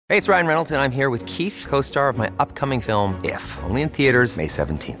Hey, it's Ryan Reynolds, and I'm here with Keith, co-star of my upcoming film, If, only in theaters May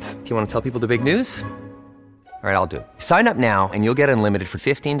 17th. Do you want to tell people the big news? All right, I'll do it. Sign up now and you'll get unlimited for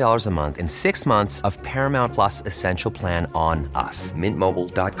 $15 a month and 6 months of Paramount Plus Essential Plan on us.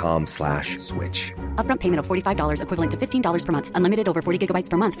 MintMobile.com/switch. Upfront payment of $45 equivalent to $15 per month. Unlimited over 40 gigabytes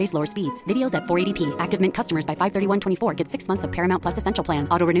per month. Face lower speeds. Videos at 480p. Active Mint customers by 531.24 get 6 months of Paramount Plus Essential Plan.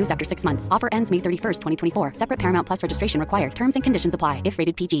 Auto renews after 6 months. Offer ends May 31st, 2024. Separate Paramount Plus registration required. Terms and conditions apply if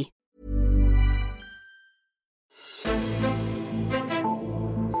rated PG.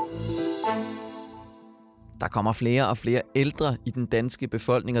 Der kommer flere og flere ældre i den danske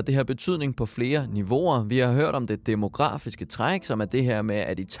befolkning, og det har betydning på flere niveauer. Vi har hørt om det demografiske træk, som er det her med,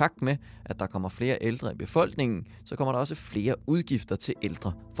 at i takt med, at der kommer flere ældre i befolkningen, så kommer der også flere udgifter til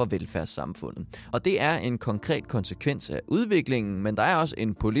ældre for velfærdssamfundet. Og det er en konkret konsekvens af udviklingen, men der er også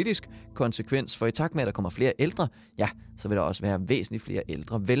en politisk konsekvens, for i takt med, at der kommer flere ældre, ja, så vil der også være væsentligt flere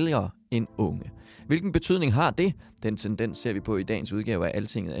ældre vælgere end unge. Hvilken betydning har det? Den tendens ser vi på i dagens udgave af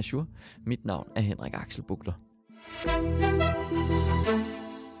Altinget Azure. Mit navn er Henrik Axel Bugler.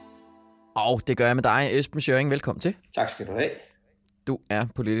 Og det gør jeg med dig, Esben Schøring. Velkommen til. Tak skal du have. Du er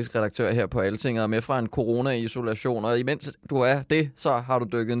politisk redaktør her på Altinget og med fra en corona-isolation, og imens du er det, så har du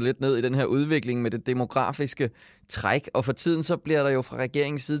dykket lidt ned i den her udvikling med det demografiske træk, og for tiden så bliver der jo fra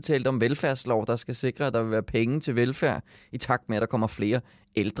regeringens side talt om velfærdslov, der skal sikre, at der vil være penge til velfærd i takt med, at der kommer flere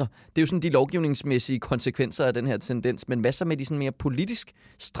ældre. Det er jo sådan de lovgivningsmæssige konsekvenser af den her tendens, men hvad så med de sådan mere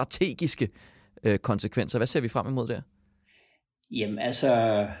politisk-strategiske konsekvenser? Hvad ser vi frem imod der? Jamen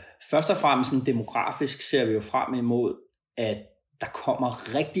altså, først og fremmest sådan demografisk ser vi jo frem imod, at der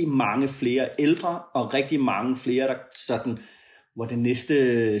kommer rigtig mange flere ældre, og rigtig mange flere, der sådan, hvor det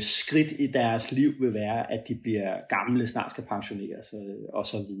næste skridt i deres liv vil være, at de bliver gamle, snart skal pensioneres og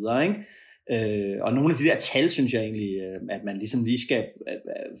så videre, ikke? Og nogle af de der tal, synes jeg egentlig, at man ligesom lige skal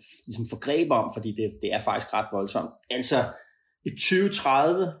ligesom få greb om, fordi det er faktisk ret voldsomt. Altså, i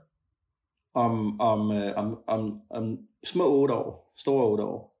 2030, om små 8 år, store 8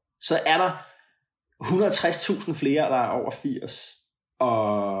 år, så er der 160.000 flere, der er over 80,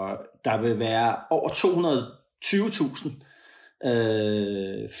 og der vil være over 220.000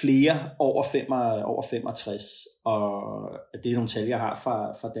 flere over 65, og det er nogle tal, jeg har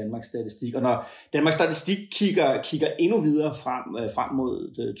fra Danmarks Statistik. Og når Danmarks Statistik kigger endnu videre frem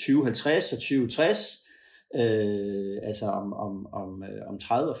mod 2050 og 2060, altså om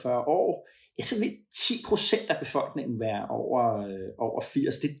 30 og 40 år, ja, så vil 10% af befolkningen være over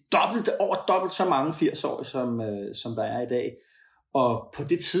 80. Det er over dobbelt så mange 80-årige, som der er i dag. Og på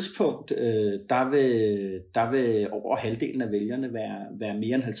det tidspunkt, der vil over halvdelen af vælgerne være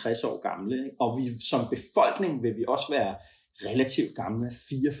mere end 50 år gamle. Ikke? Og vi som befolkning vil vi også være relativt gamle,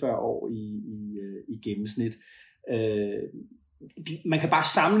 44 år i gennemsnit. Man kan bare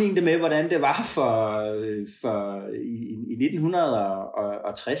sammenligne det med, hvordan det var i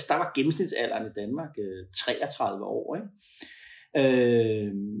 1960. Der var gennemsnitsalderen i Danmark 33 år. Ikke?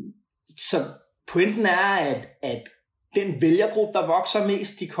 Så pointen er, at den vælgergruppe, der vokser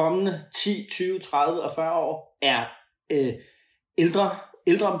mest de kommende 10, 20, 30 og 40 år, er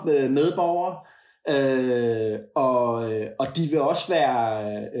ældre medborgere, og de vil også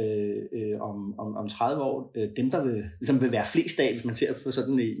være om 30 år dem, der ligesom vil være flest af, hvis man ser på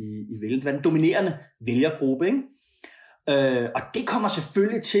sådan i vælgen. Det var den dominerende vælgergruppe, ikke? Og det kommer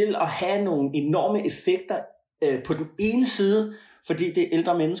selvfølgelig til at have nogle enorme effekter på den ene side, fordi det er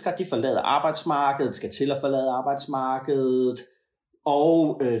ældre mennesker, de forlader arbejdsmarkedet, skal til at forlade arbejdsmarkedet,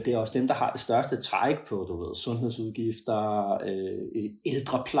 og det er også dem, der har det største træk på sundhedsudgifter,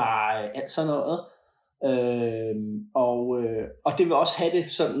 ældrepleje, alt sådan noget. Og det vil også have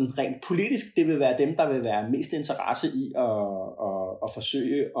det sådan rent politisk, det vil være dem, der vil være mest interesse i at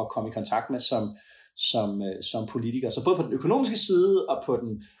forsøge at komme i kontakt med som politikere. Så både på den økonomiske side og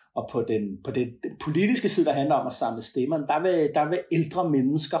på den politiske side, der handler om at samle stemmerne, der vil ældre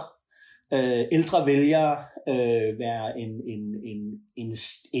mennesker, ældre vælgere være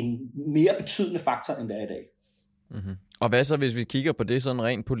en mere betydende faktor, end det er i dag. Mm-hmm. Og hvad så, hvis vi kigger på det sådan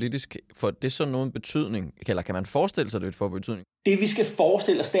rent politisk, får det så nogen betydning, eller kan man forestille sig det for betydning? Det vi skal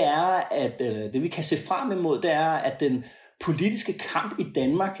forestille os, det er, at det vi kan se frem imod, det er, at den politiske kamp i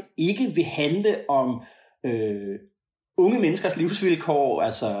Danmark ikke vil handle om unge menneskers livsvilkår,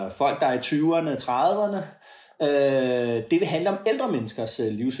 altså folk, der er i 20'erne, 30'erne. Det vil handle om ældre menneskers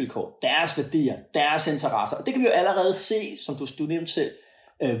livsvilkår, deres værdier, deres interesser. Og det kan vi jo allerede se, som du nævnte selv,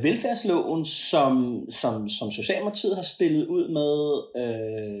 velfærdsloven, som Socialdemokratiet har spillet ud med,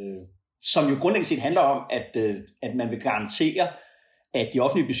 som jo grundlæggende set handler om, at man vil garantere, at de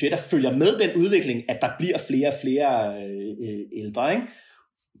offentlige budgetter følger med den udvikling, at der bliver flere og flere ældre, ikke?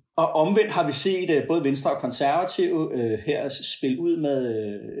 Og omvendt har vi set både Venstre og Konservative her spille ud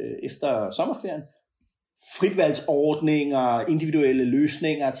med efter sommerferien fritvalgsordninger, individuelle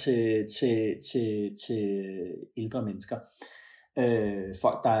løsninger til ældre mennesker.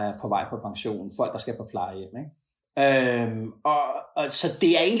 Folk, der er på vej på pension, folk, der skal på plejehjem. Ikke? Og så det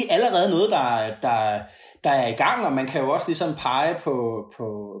er egentlig allerede noget, der er i gang, og man kan jo også ligesom pege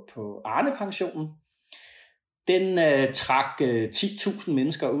på Arne-pensionen. Den trak 10.000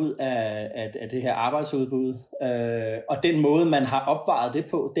 mennesker ud af det her arbejdsudbud, og den måde, man har opvejet det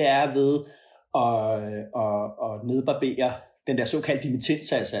på, det er ved at nedbarbere den der såkaldte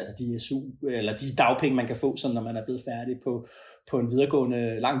dimittendsats, altså de SU, eller de dagpenge, man kan få, sådan, når man er blevet færdig på en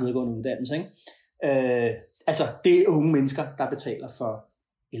lang videregående uddannelse. Ikke? Altså, det er unge mennesker, der betaler for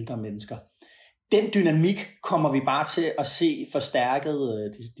ældre mennesker. Den dynamik kommer vi bare til at se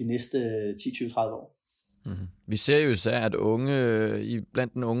forstærket de næste 10-20-30 år. Mm-hmm. Vi ser jo især, at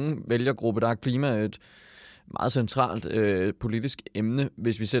blandt den unge vælgergruppe, der er klima et meget centralt politisk emne.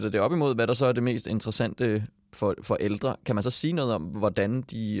 Hvis vi sætter det op imod, hvad der så er det mest interessante for ældre, kan man så sige noget om, hvordan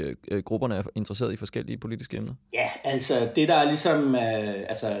de grupperne er interesseret i forskellige politiske emner? Ja, altså det der er ligesom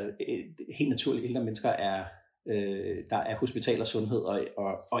helt naturligt ældre mennesker der er hospital og sundhed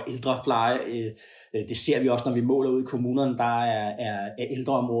og ældrepleje. Det ser vi også, når vi måler ud i kommunerne. Der er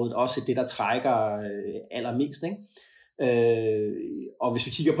ældreområdet også det, der trækker allermest. Ikke? Og hvis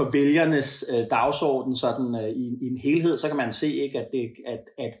vi kigger på vælgernes dagsorden sådan, i en helhed, så kan man se, ikke,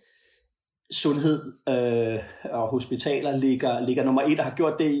 at sundhed og hospitaler ligger nummer 1, og har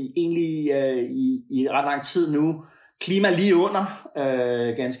gjort det i ret lang tid nu. Klima lige under,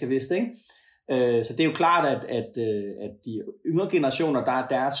 ganske vist, ikke? Så det er jo klart, at de yngre generationer, der er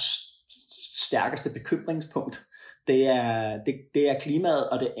deres stærkeste bekymringspunkt, det er klimaet,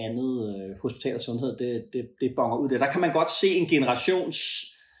 og det andet, hospital og sundhed, det bonger ud. Der kan man godt se en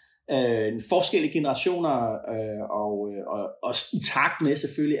en forskel i generationer, og i takt med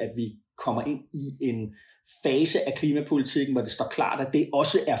selvfølgelig, at vi kommer ind i en fase af klimapolitikken, hvor det står klart, at det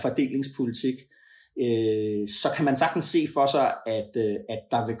også er fordelingspolitik. Så kan man sagtens se for sig, at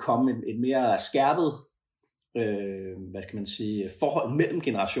der vil komme et mere skærpet forhold mellem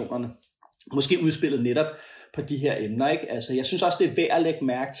generationerne. Måske udspillet netop på de her emner. Ikke? Altså, jeg synes også, det er værd at lægge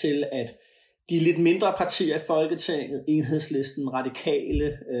mærke til, at de lidt mindre partier i Folketinget, Enhedslisten,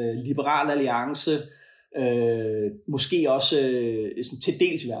 Radikale, Liberal Alliance, måske også til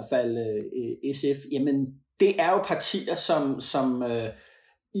dels i hvert fald SF, jamen det er jo partier, som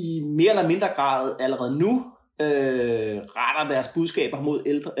i mere eller mindre grad allerede nu retter deres budskaber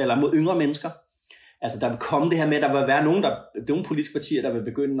mod yngre mennesker. Altså der vil komme det her med, at der vil være nogle politiske partier, der vil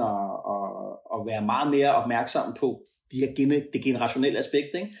begynde at være meget mere opmærksomme på det generationelle aspekt.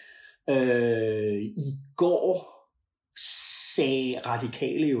 Ikke? I går sagde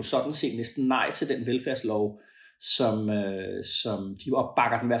Radikale jo sådan set næsten nej til den velfærdslov, som de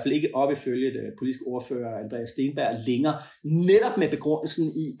opbakker den i hvert fald ikke op ifølge det politiske ordfører Andreas Steenberg længere, netop med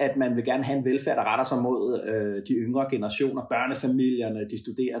begrundelsen i, at man vil gerne have en velfærd, der retter sig mod de yngre generationer, børnefamilierne, de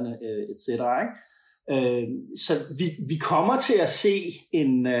studerende, etc. Så vi kommer til at se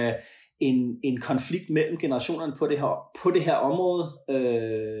en konflikt mellem generationerne på det her område.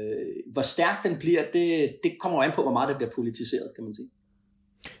 Hvor stærk den bliver, det kommer an på, hvor meget det bliver politiseret, kan man sige.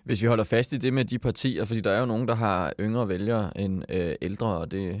 Hvis vi holder fast i det med de partier, fordi der er jo nogen, der har yngre vælgere end ældre,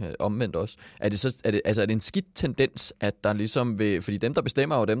 og det er omvendt også. Er det en skidt tendens, at der ligesom fordi dem, der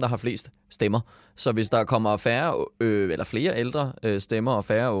bestemmer, er jo dem, der har flest stemmer. Så hvis der kommer eller flere ældre stemmer og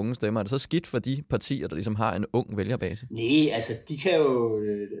færre unge stemmer, er det så skidt for de partier, der ligesom har en ung vælgerbase? Nej, altså de kan jo,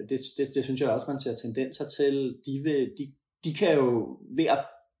 det synes jeg også, man ser tendenser til. De kan jo ved at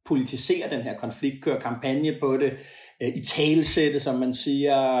politisere den her konflikt, køre kampagne på det, i talesætte, som man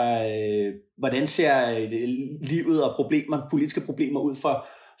siger, hvordan ser livet og politiske problemer ud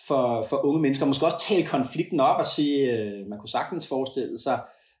for unge mennesker. Måske også tale konflikten op og sige, man kunne sagtens forestille sig,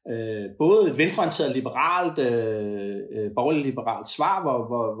 både et venstreorienteret liberalt, borgerlig-liberalt svar,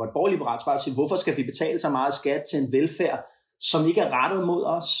 hvor et borgerlig-liberalt svar siger, hvorfor skal vi betale så meget skat til en velfærd, som ikke er rettet mod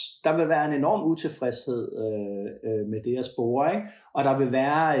os. Der vil være en enorm utilfredshed med det at spore, ikke? Og der vil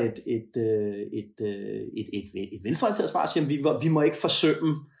være et venstreorienteret svar, siger, vi må ikke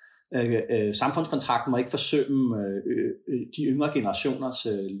forsømme, samfundskontrakten må ikke forsømme de yngre generationers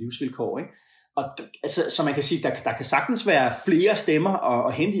livsvilkår, ikke? Og altså, så man kan sige, der kan sagtens være flere stemmer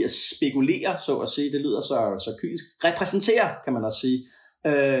og hente i at spekulere, så at sige, det lyder så kynisk, repræsentere, kan man også sige,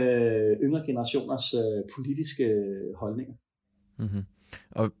 yngre generationers politiske holdninger. Mm-hmm.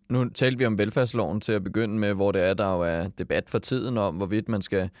 Og nu talte vi om velfærdsloven til at begynde med, hvor det er, der jo er debat for tiden om, hvorvidt man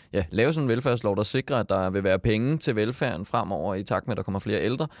skal lave sådan en velfærdslov, der sikrer, at der vil være penge til velfærden fremover i takt med, at der kommer flere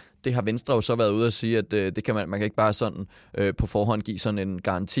ældre. Det har Venstre jo så været ude at sige, at det kan man kan ikke bare sådan på forhånd give sådan en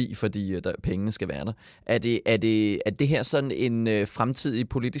garanti, fordi pengene skal være der. Er det her sådan en fremtidig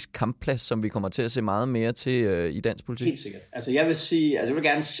politisk kampplads, som vi kommer til at se meget mere til i dansk politik? Helt sikkert. Altså jeg vil sige, jeg vil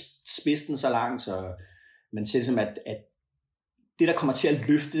gerne spidse den så langt, så man siger som, at det, der kommer til at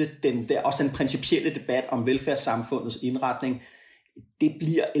løfte også den principielle debat om velfærdssamfundets indretning, det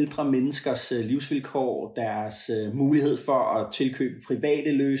bliver ældre menneskers livsvilkår, deres mulighed for at tilkøbe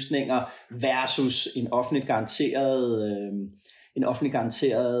private løsninger versus en offentligt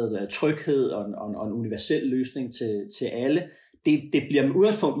garanteret tryghed og en universel løsning til alle. Det bliver med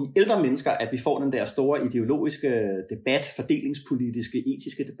udgangspunkt i ældre mennesker, at vi får den der store ideologiske debat, fordelingspolitiske,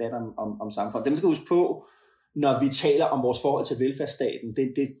 etiske debat om samfundet. Dem skal huske på, når vi taler om vores forhold til velfærdsstaten.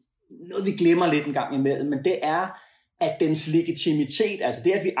 Det er noget, vi glemmer lidt en gang imellem, men det er, at dens legitimitet, altså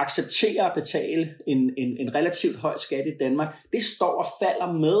det, at vi accepterer at betale en relativt høj skat i Danmark, det står og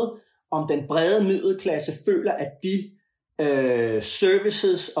falder med, om den brede middelklasse føler, at de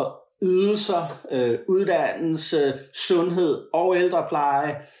services og ydelser, uddannelse, sundhed og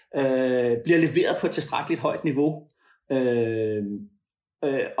ældrepleje bliver leveret på et tilstrækkeligt højt niveau.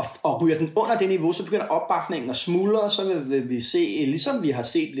 Og ryger den under det niveau, så begynder opbakningen at smuldre, så vil vi se, ligesom vi har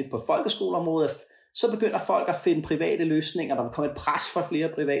set lidt på folkeskoleområdet, så begynder folk at finde private løsninger, der vil komme et pres for flere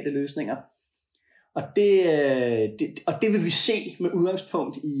private løsninger. Og det vil vi se med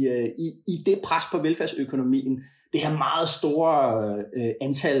udgangspunkt i det pres på velfærdsøkonomien. Det her meget store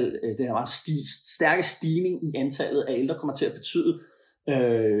antal, den her meget stærke stigning i antallet af ældre kommer til at betyde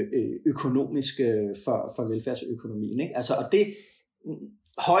økonomisk for velfærdsøkonomien. Ikke? Altså, og det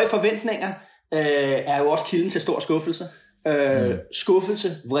høje forventninger er jo også kilden til stor skuffelse. Skuffelse,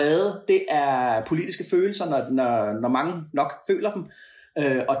 vrede, det er politiske følelser, når mange nok føler dem.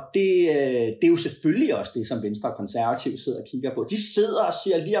 Og det er jo selvfølgelig også det, som Venstre og Konservative sidder og kigger på. De sidder og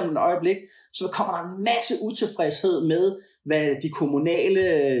siger lige om et øjeblik, så kommer der en masse utilfredshed med, hvad de kommunale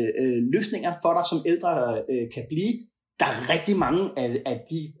løsninger for dig som ældre kan blive. Der er rigtig mange af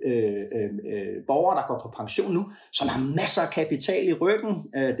de borgere, der går på pension nu, som har masser af kapital i ryggen.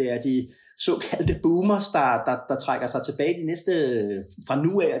 Det er de såkaldte boomers, der trækker sig tilbage fra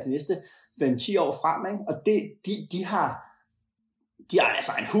nu af og de næste 5-10 år frem. Ikke? Og de har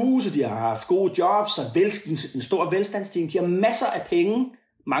altså en hus, de har haft gode jobs, og en stor velstandsstigning. De har masser af penge,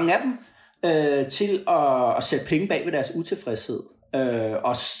 mange af dem, til at sætte penge bag ved deres utilfredshed.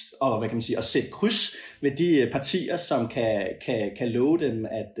 Og hvad kan man sige, at sætte kryds ved de partier, som kan love dem,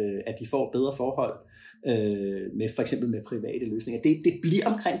 at de får bedre forhold med for eksempel med private løsninger. Det bliver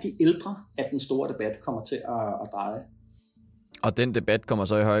omkring de ældre, at den store debat kommer til at dreje. Og den debat kommer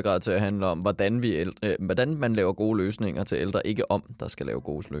så i høj grad til at handle om, hvordan man laver gode løsninger til ældre, ikke om der skal lave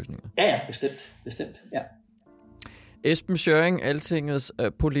gode løsninger. Ja, bestemt, ja. Esben Schøring, Altingets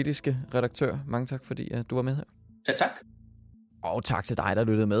politiske redaktør. Mange tak, fordi du var med her. Ja, tak. Og tak til dig, der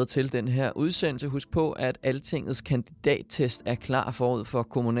lyttede med til den her udsendelse. Husk på, at Altingets kandidattest er klar forud for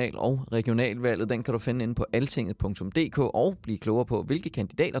kommunal- og regionalvalget. Den kan du finde inde på altinget.dk og blive klogere på, hvilke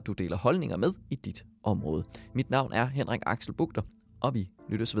kandidater du deler holdninger med i dit område. Mit navn er Henrik Axel Bugter, og vi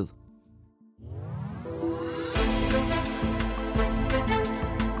lyttes ved.